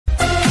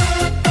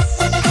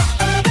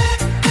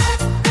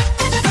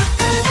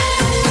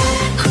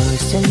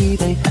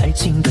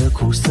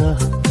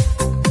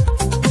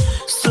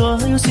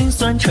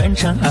穿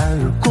肠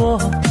而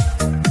过，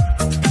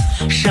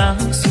伤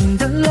心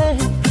的泪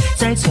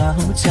在悄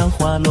悄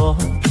滑落，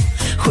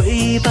回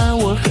忆把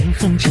我狠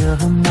狠折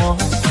磨。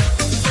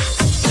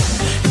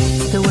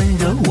你的温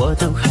柔我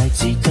都还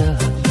记得，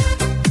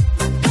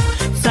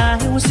在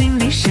我心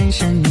里深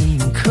深铭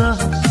刻。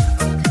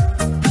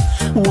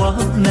我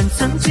们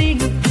曾经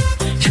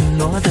承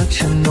诺的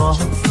承诺，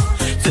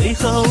最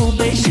后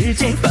被时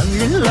间放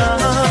任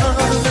了。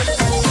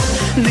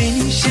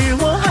你是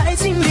我爱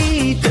情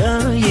里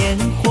的烟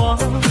火，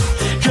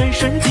转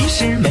瞬即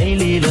逝，美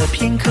丽了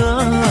片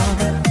刻，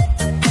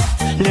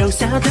留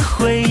下的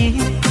回忆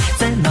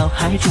在脑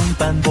海中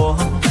斑驳，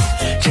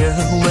这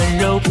温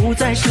柔不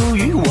再属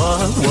于我。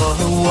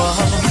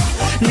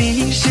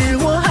你是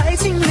我爱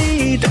情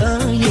里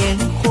的烟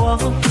火，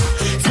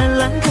灿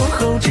烂过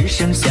后只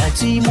剩下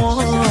寂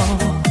寞。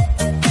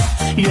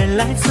原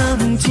来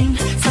曾经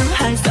沧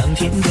海桑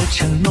田的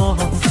承诺，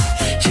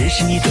只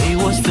是你对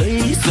我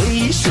随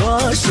随说。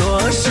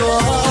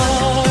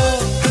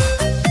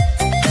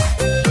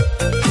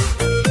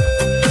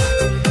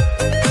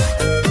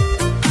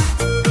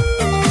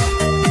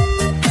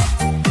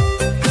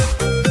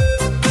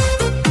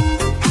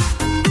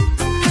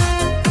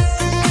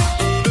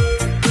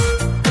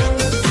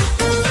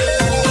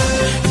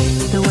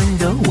你的温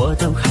柔我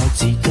都还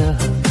记得，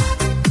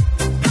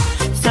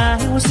在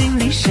我心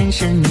里深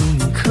深铭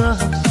刻。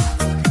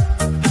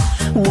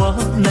我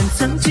们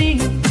曾经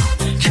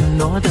承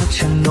诺的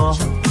承诺，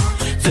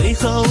最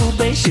后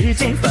被时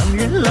间放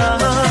任了。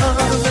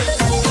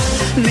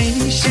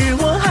你是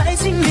我爱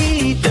情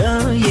里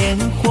的烟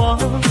火，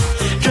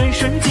转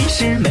瞬即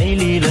逝，美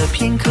丽了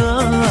片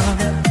刻，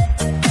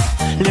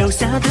留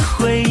下的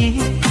回忆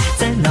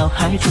在脑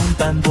海中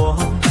斑驳，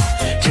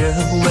这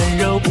温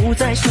柔不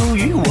再属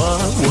于我。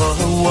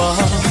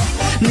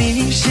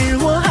你是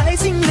我爱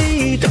情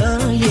里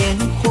的烟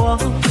火，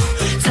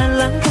灿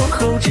烂过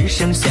后只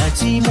剩下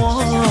寂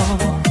寞。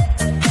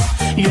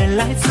原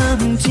来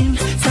曾经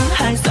沧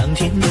海桑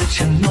田的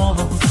承诺，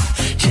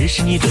只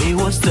是你对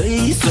我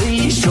随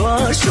随说。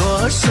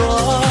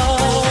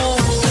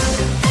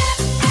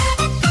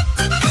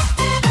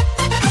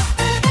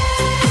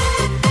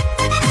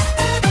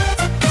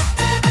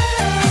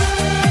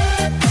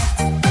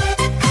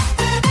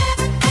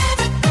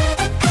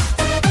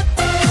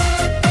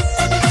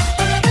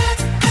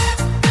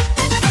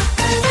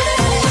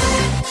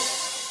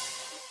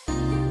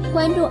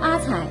关注阿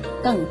彩，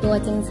更多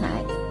精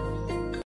彩。